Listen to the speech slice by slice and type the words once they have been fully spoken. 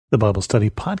The Bible Study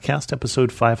Podcast,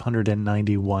 episode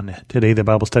 591. Today, the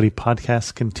Bible Study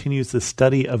Podcast continues the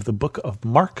study of the book of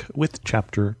Mark with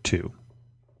chapter 2.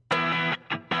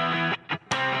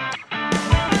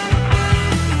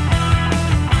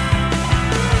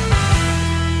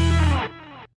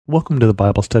 Welcome to the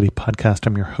Bible Study Podcast.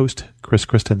 I'm your host, Chris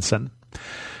Christensen.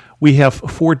 We have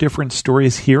 4 different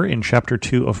stories here in chapter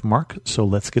 2 of Mark, so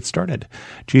let's get started.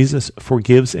 Jesus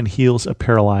forgives and heals a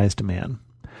paralyzed man.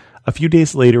 A few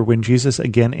days later, when Jesus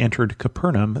again entered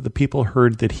Capernaum, the people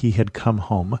heard that he had come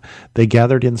home. They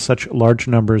gathered in such large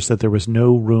numbers that there was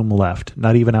no room left,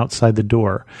 not even outside the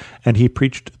door, and he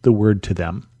preached the word to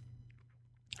them.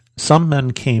 Some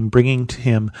men came, bringing to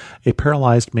him a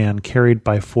paralyzed man carried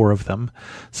by 4 of them.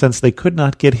 Since they could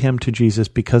not get him to Jesus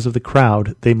because of the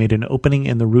crowd, they made an opening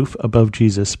in the roof above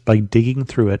Jesus by digging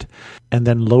through it, and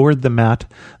then lowered the mat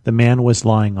the man was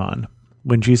lying on.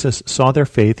 When Jesus saw their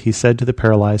faith, he said to the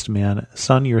paralyzed man,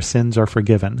 "Son, your sins are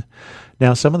forgiven."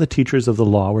 Now some of the teachers of the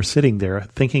law were sitting there,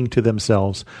 thinking to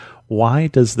themselves, "Why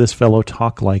does this fellow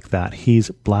talk like that?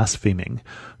 He's blaspheming.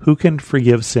 Who can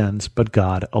forgive sins but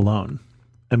God alone?"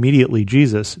 Immediately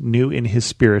Jesus knew in his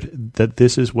spirit that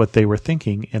this is what they were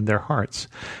thinking in their hearts.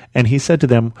 And he said to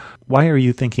them, "Why are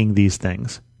you thinking these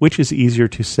things? Which is easier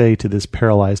to say to this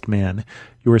paralyzed man,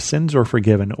 'Your sins are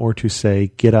forgiven,' or to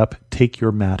say, 'Get up, take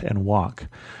your mat and walk'?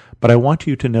 But I want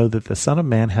you to know that the Son of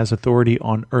Man has authority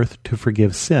on earth to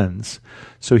forgive sins."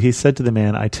 So he said to the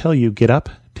man, "I tell you, get up,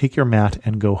 take your mat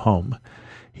and go home."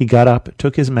 He got up,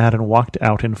 took his mat and walked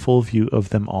out in full view of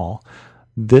them all.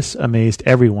 This amazed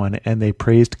everyone, and they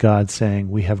praised God,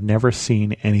 saying, "We have never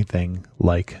seen anything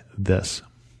like this."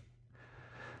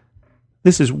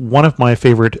 This is one of my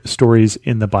favorite stories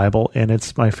in the Bible, and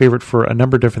it's my favorite for a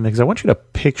number of different things. I want you to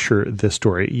picture this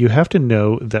story. You have to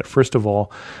know that, first of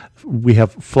all, we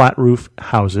have flat roof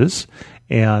houses,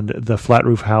 and the flat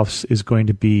roof house is going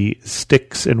to be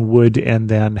sticks and wood and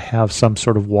then have some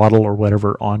sort of wattle or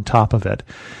whatever on top of it.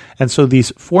 And so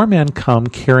these 4 men come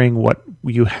carrying what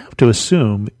you have to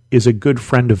assume is a good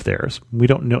friend of theirs. We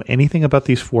don't know anything about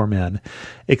these 4 men,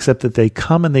 except that they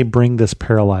come and they bring this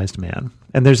paralyzed man.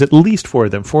 And there's at least 4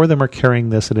 of them. 4 of them are carrying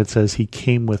this, and it says he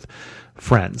came with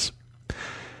friends.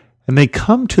 And they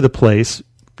come to the place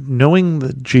knowing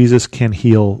that Jesus can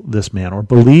heal this man, or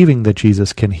believing that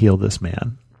Jesus can heal this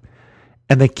man.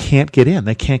 And they can't get in.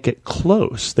 They can't get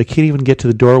close. They can't even get to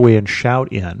the doorway and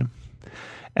shout in.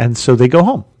 And so they go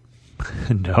home.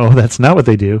 No, that's not what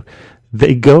they do.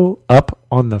 They go up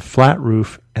on the flat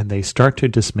roof and they start to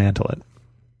dismantle it.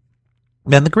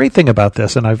 And the great thing about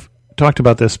this, and I've talked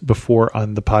about this before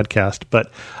on the podcast,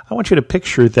 but I want you to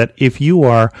picture that if you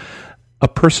are a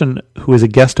person who is a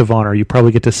guest of honor, you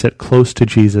probably get to sit close to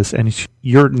Jesus, and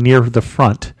you're near the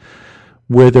front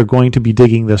where they're going to be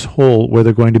digging this hole, where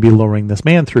they're going to be lowering this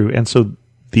man through. And so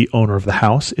the owner of the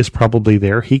house is probably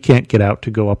there. He can't get out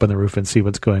to go up on the roof and see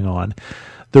what's going on.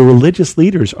 The religious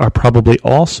leaders are probably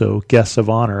also guests of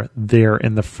honor there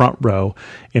in the front row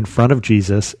in front of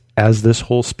Jesus as this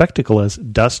whole spectacle, as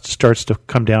dust starts to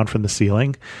come down from the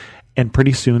ceiling. And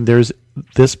pretty soon there's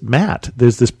this mat,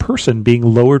 there's this person being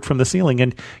lowered from the ceiling.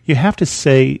 And you have to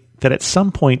say that at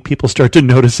some point people start to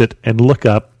notice it and look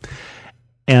up.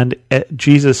 And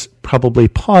Jesus probably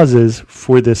pauses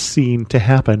for this scene to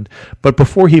happen. But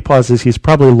before he pauses, he's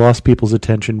probably lost people's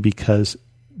attention because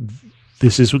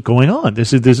this is going on.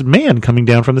 This is this man coming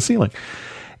down from the ceiling.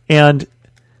 And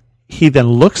he then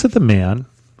looks at the man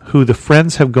who the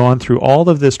friends have gone through all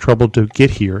of this trouble to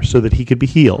get here so that he could be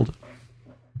healed.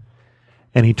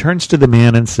 And he turns to the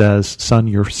man and says, "Son,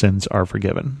 your sins are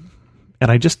forgiven." And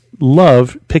I just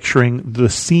love picturing the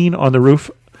scene on the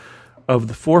roof of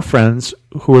the 4 friends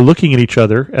who are looking at each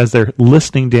other as they're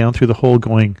listening down through the hole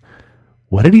going,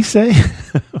 "What did he say?"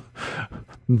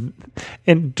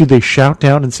 And do they shout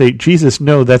down and say, "Jesus,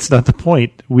 no, that's not the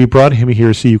point. We brought him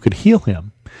here so you could heal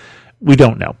him"? We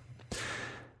don't know.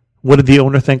 What did the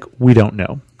owner think? We don't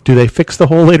know. Do they fix the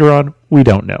hole later on? We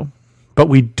don't know. But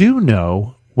we do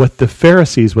know what the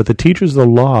Pharisees, what the teachers of the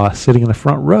law sitting in the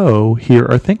front row here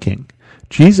are thinking.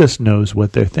 Jesus knows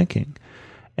what they're thinking.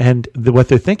 And what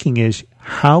they're thinking is,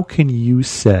 how can you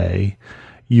say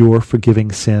you're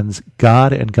forgiving sins?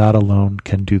 God and God alone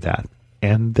can do that.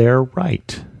 And they're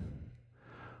right.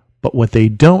 But what they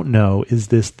don't know is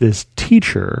this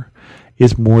teacher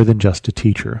is more than just a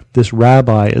teacher. This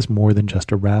rabbi is more than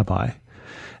just a rabbi.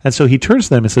 And so he turns to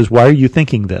them and says, "Why are you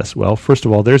thinking this?" Well, first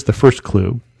of all, there's the first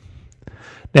clue.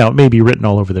 Now, it may be written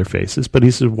all over their faces, but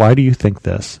he says, "Why do you think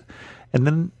this?" And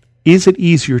then, is it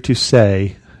easier to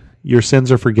say, "Your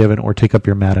sins are forgiven," or "Take up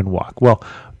your mat and walk"? Well,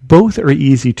 both are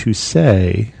easy to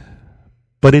say,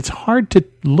 But it's hard to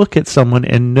look at someone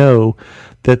and know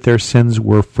that their sins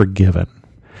were forgiven.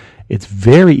 It's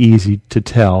very easy to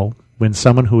tell when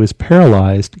someone who is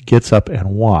paralyzed gets up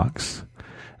and walks.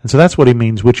 And so that's what he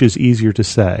means, which is easier to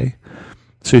say.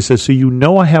 So he says, so you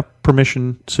know I have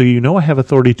permission, so you know I have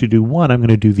authority to do one, I'm going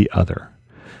to do the other.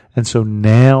 And so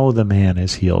now the man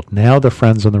is healed. Now the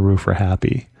friends on the roof are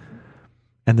happy.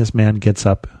 And this man gets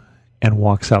up and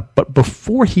walks out. But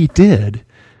before he did,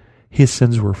 his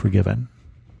sins were forgiven.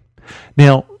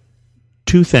 Now,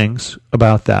 two things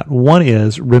about that. One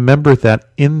is, remember that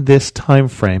in this time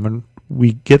frame, and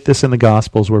we get this in the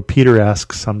Gospels where Peter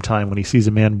asks sometime when he sees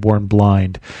a man born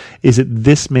blind, is it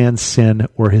this man's sin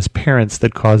or his parents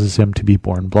that causes him to be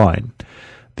born blind?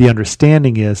 The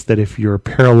understanding is that if you're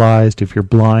paralyzed, if you're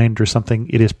blind or something,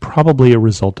 it is probably a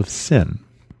result of sin.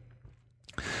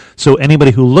 So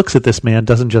anybody who looks at this man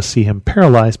doesn't just see him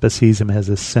paralyzed, but sees him as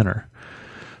a sinner.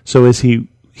 So as he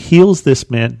heals this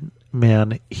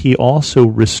man, he also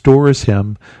restores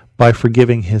him by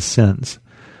forgiving his sins.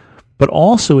 But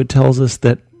also it tells us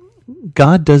that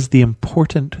God does the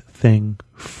important thing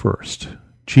first.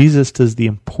 Jesus does the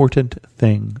important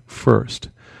thing first.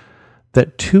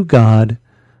 That to God,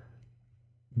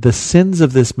 the sins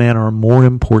of this man are more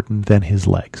important than his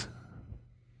legs.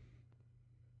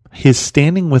 His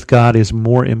standing with God is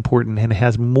more important and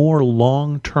has more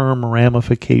long-term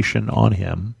ramification on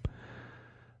him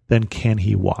than can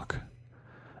he walk.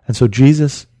 And so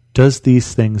Jesus does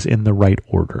these things in the right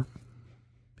order.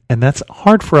 And that's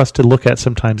hard for us to look at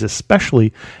sometimes,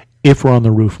 especially if we're on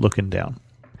the roof looking down.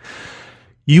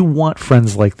 You want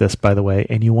friends like this, by the way,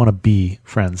 and you want to be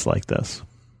friends like this.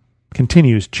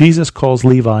 Continues, Jesus calls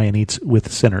Levi and eats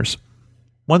with sinners.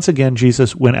 Once again,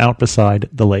 Jesus went out beside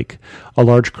the lake. A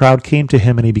large crowd came to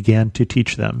him and he began to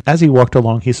teach them. As he walked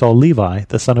along, he saw Levi,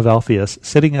 the son of Alphaeus,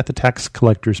 sitting at the tax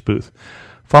collector's booth.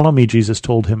 Follow me, Jesus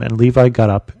told him, and Levi got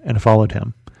up and followed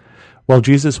him. While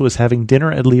Jesus was having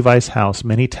dinner at Levi's house,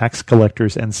 many tax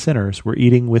collectors and sinners were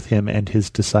eating with him and his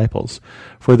disciples,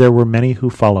 for there were many who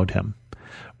followed him.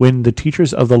 When the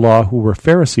teachers of the law who were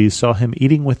Pharisees saw him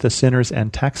eating with the sinners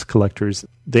and tax collectors,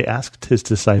 they asked his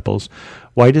disciples,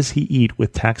 "Why does he eat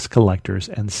with tax collectors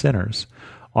and sinners?"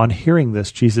 On hearing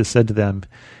this, Jesus said to them,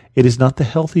 "It is not the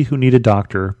healthy who need a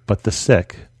doctor, but the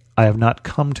sick. I have not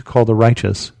come to call the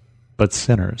righteous, but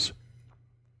sinners."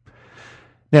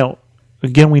 Now,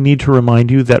 again, we need to remind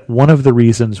you that one of the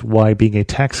reasons why being a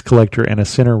tax collector and a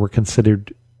sinner were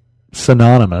considered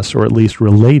synonymous, or at least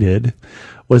related,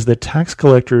 was that tax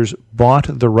collectors bought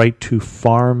the right to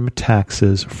farm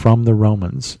taxes from the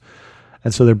Romans.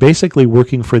 And so they're basically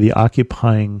working for the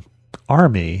occupying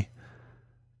army,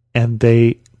 and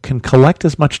they can collect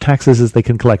as much taxes as they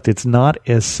can collect. It's not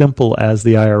as simple as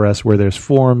the IRS where there's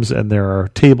forms and there are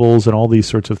tables and all these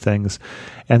sorts of things.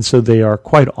 And so they are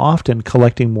quite often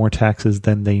collecting more taxes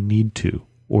than they need to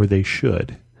or they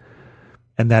should.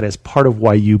 And that is part of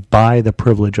why you buy the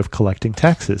privilege of collecting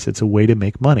taxes. It's a way to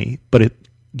make money, but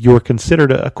you're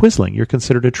considered a quisling. You're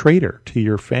considered a traitor to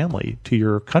your family, to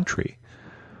your country.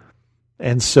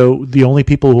 And so the only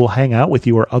people who will hang out with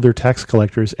you are other tax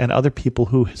collectors and other people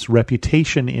whose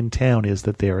reputation in town is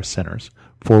that they are sinners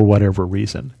for whatever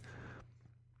reason.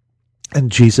 And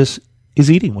Jesus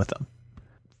is eating with them.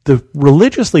 The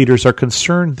religious leaders are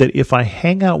concerned that if I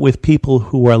hang out with people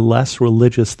who are less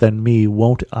religious than me,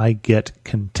 won't I get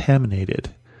contaminated?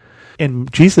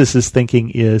 And Jesus' thinking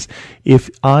is,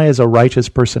 if I as a righteous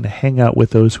person hang out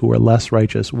with those who are less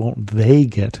righteous, won't they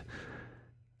get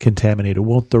contaminated?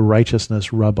 Won't the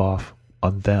righteousness rub off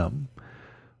on them?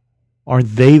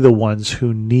 Aren't they the ones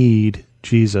who need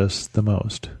Jesus the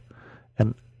most?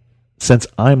 And since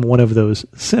I'm one of those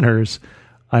sinners,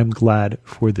 I'm glad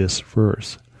for this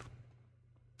verse.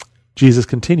 Jesus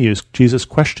continues. Jesus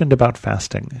questioned about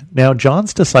fasting. Now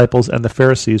John's disciples and the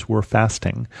Pharisees were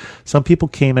fasting. Some people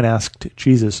came and asked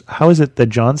Jesus, "How is it that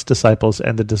John's disciples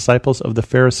and the disciples of the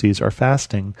Pharisees are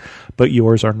fasting, but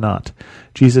yours are not?"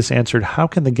 Jesus answered, "How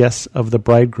can the guests of the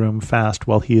bridegroom fast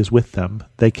while he is with them?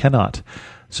 They cannot,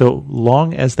 so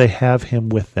long as they have him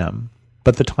with them.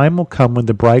 But the time will come when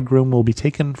the bridegroom will be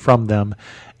taken from them,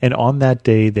 and on that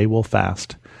day they will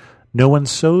fast. No one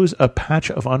sews a patch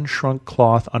of unshrunk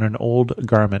cloth on an old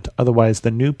garment, otherwise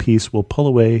the new piece will pull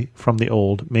away from the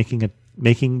old, making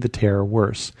the tear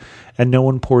worse. And no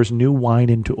one pours new wine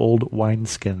into old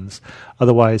wineskins,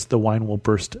 otherwise the wine will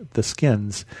burst the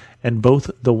skins, and both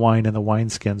the wine and the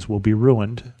wineskins will be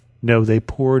ruined. No, they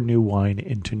pour new wine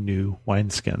into new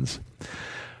wineskins."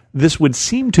 This would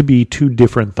seem to be two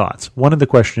different thoughts. One of the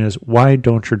question is, why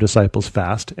don't your disciples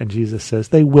fast? And Jesus says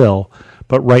they will,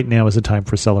 but right now is a time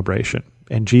for celebration.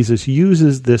 And Jesus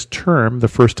uses this term the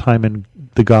first time in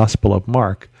the Gospel of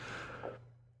Mark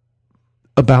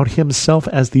about himself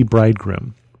as the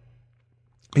bridegroom.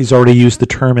 He's already used the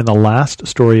term in the last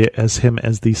story as him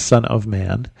as the Son of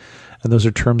Man, and those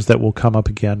are terms that will come up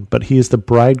again. But he is the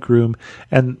bridegroom,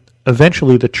 and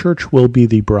eventually the church will be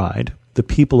the bride. The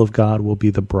people of God will be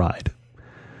the bride.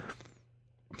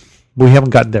 We haven't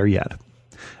gotten there yet.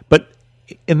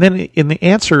 And then in the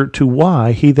answer to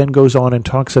why, he then goes on and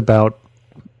talks about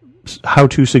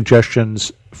how-to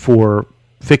suggestions for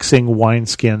fixing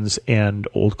wineskins and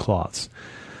old cloths.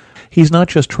 He's not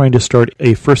just trying to start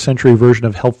a first-century version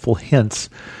of helpful hints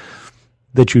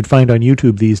that you'd find on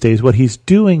YouTube these days. What he's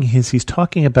doing is he's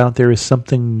talking about there is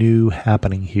something new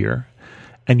happening here,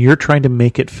 and you're trying to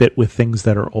make it fit with things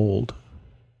that are old.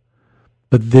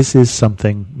 But this is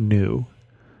something new.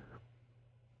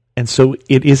 And so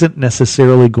it isn't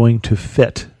necessarily going to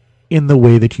fit in the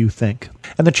way that you think.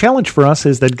 And the challenge for us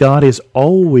is that God is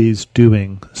always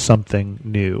doing something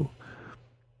new.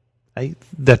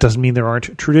 That doesn't mean there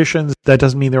aren't traditions. That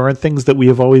doesn't mean there aren't things that we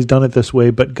have always done it this way.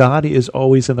 But God is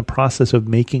always in the process of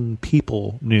making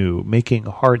people new, making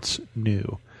hearts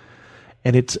new.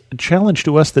 And it's a challenge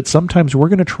to us that sometimes we're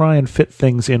going to try and fit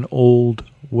things in old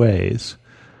ways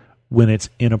when it's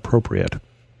inappropriate.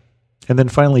 And then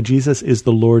finally, Jesus is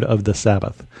the Lord of the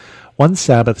Sabbath. One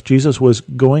Sabbath, Jesus was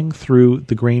going through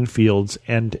the grain fields,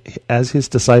 and as his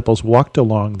disciples walked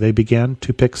along, they began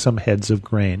to pick some heads of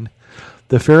grain.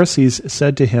 The Pharisees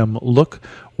said to him, "Look,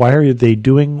 why are they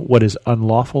doing what is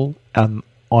unlawful on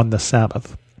the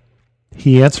Sabbath?"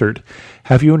 He answered,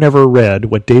 "Have you never read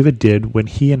what David did when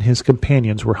he and his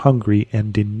companions were hungry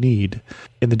and in need?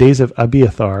 In the days of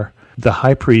Abiathar, the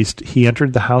high priest, he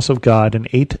entered the house of God and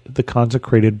ate the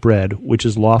consecrated bread, which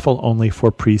is lawful only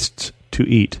for priests to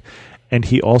eat, and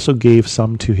he also gave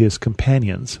some to his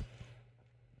companions.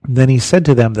 Then he said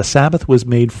to them, the Sabbath was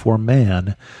made for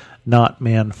man, not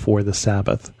man for the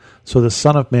Sabbath. So the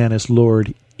Son of Man is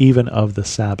Lord even of the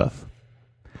Sabbath."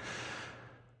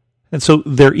 And so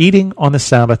they're eating on the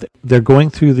Sabbath, they're going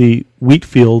through the wheat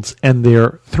fields, and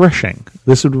they're threshing.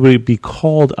 This would be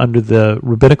called under the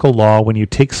rabbinical law when you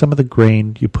take some of the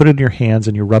grain, you put it in your hands,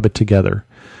 and you rub it together.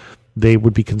 They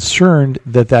would be concerned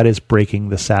that that is breaking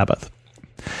the Sabbath.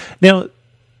 Now,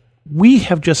 we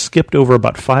have just skipped over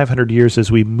about 500 years as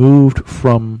we moved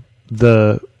from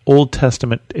the Old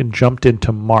Testament and jumped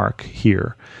into Mark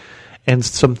here. And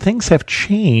some things have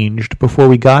changed before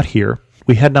we got here.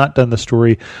 We had not done the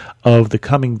story of the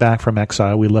coming back from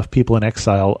exile. We left people in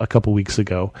exile a couple weeks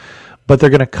ago. But they're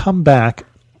going to come back,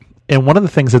 and one of the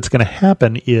things that's going to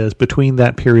happen is, between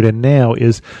that period and now,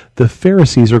 is the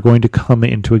Pharisees are going to come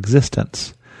into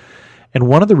existence. And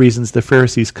one of the reasons the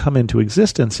Pharisees come into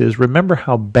existence is, remember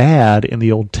how bad in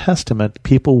the Old Testament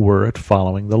people were at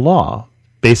following the law.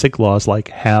 Basic laws like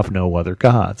have no other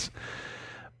gods.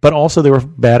 But also they were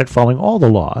bad at following all the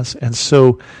laws. And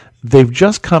so they've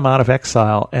just come out of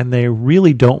exile, and they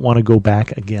really don't want to go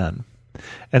back again.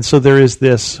 And so there is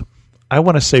this, I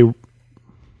want to say,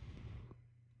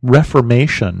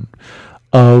 reformation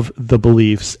of the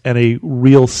beliefs and a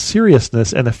real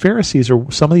seriousness. And the Pharisees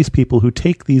are some of these people who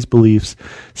take these beliefs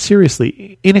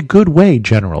seriously, in a good way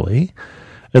generally,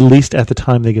 at least at the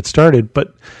time they get started.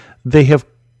 But they have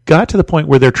got to the point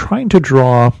where they're trying to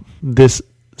draw this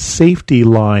safety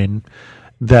line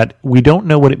that we don't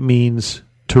know what it means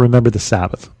to remember the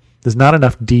Sabbath. There's not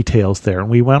enough details there, and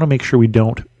we want to make sure we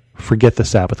don't forget the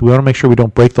Sabbath. We want to make sure we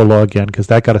don't break the law again, because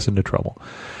that got us into trouble.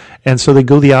 And so they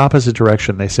go the opposite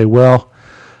direction. They say, well,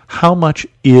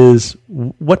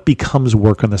 what becomes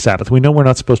work on the Sabbath? We know we're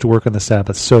not supposed to work on the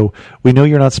Sabbath, so we know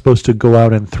you're not supposed to go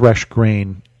out and thresh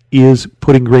grain. Is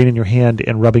putting grain in your hand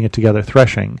and rubbing it together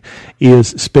threshing? Is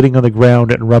spitting on the ground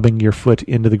and rubbing your foot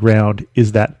into the ground,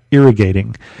 is that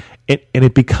irrigating? And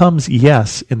it becomes,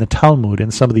 yes, in the Talmud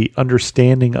and some of the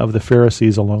understanding of the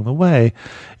Pharisees along the way,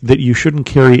 that you shouldn't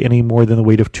carry any more than the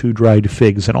weight of 2 dried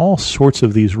figs and all sorts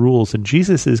of these rules. And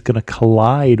Jesus is going to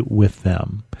collide with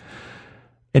them.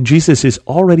 And Jesus is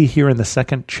already here in the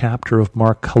 2nd chapter of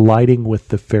Mark colliding with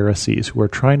the Pharisees, who are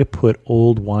trying to put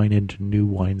old wine into new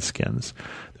wineskins.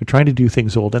 They're trying to do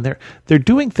things old, and they're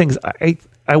doing things.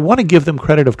 I want to give them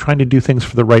credit of trying to do things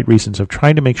for the right reasons, of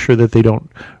trying to make sure that they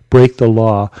don't break the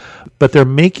law, but they're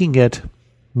making it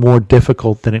more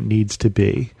difficult than it needs to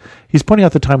be. He's pointing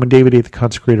out the time when David ate the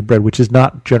consecrated bread, which is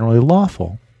not generally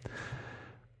lawful,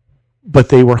 but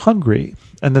they were hungry,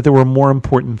 and that there were more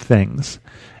important things,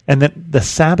 and that the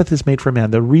Sabbath is made for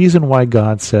man. The reason why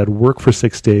God said work for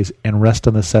 6 days and rest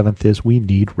on the 7th is we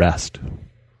need rest.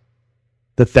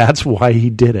 That's why he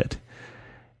did it.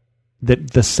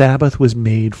 That the Sabbath was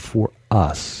made for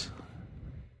us.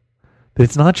 But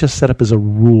it's not just set up as a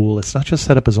rule. It's not just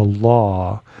set up as a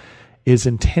law. It is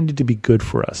intended to be good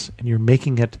for us, and you're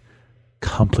making it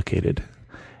complicated.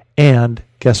 And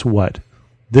guess what?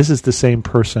 This is the same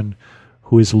person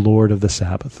who is Lord of the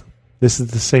Sabbath. This is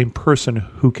the same person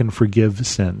who can forgive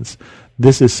sins.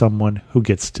 This is someone who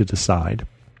gets to decide.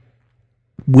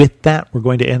 With that, we're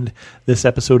going to end this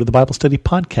episode of the Bible Study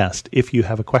Podcast. If you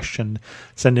have a question,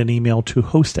 send an email to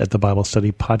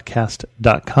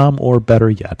host@thebiblestudypodcast.com, or better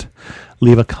yet,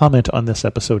 leave a comment on this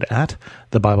episode at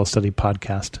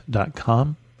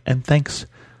thebiblestudypodcast.com. And thanks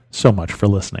so much for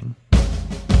listening.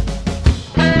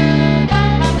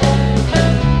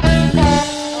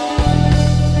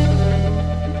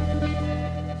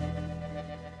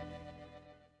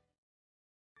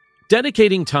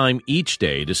 Dedicating time each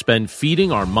day to spend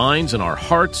feeding our minds and our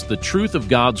hearts the truth of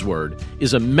God's Word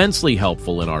is immensely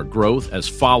helpful in our growth as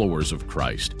followers of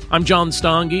Christ. I'm John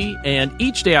Stange, and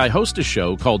each day I host a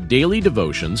show called Daily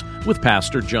Devotions with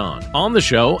Pastor John. On the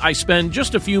show, I spend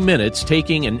just a few minutes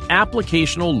taking an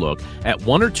applicational look at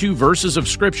one or two verses of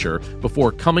Scripture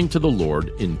before coming to the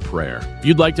Lord in prayer. If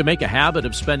you'd like to make a habit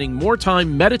of spending more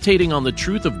time meditating on the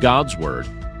truth of God's Word,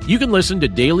 you can listen to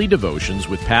Daily Devotions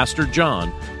with Pastor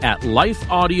John at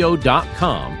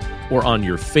lifeaudio.com or on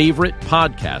your favorite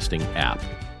podcasting app.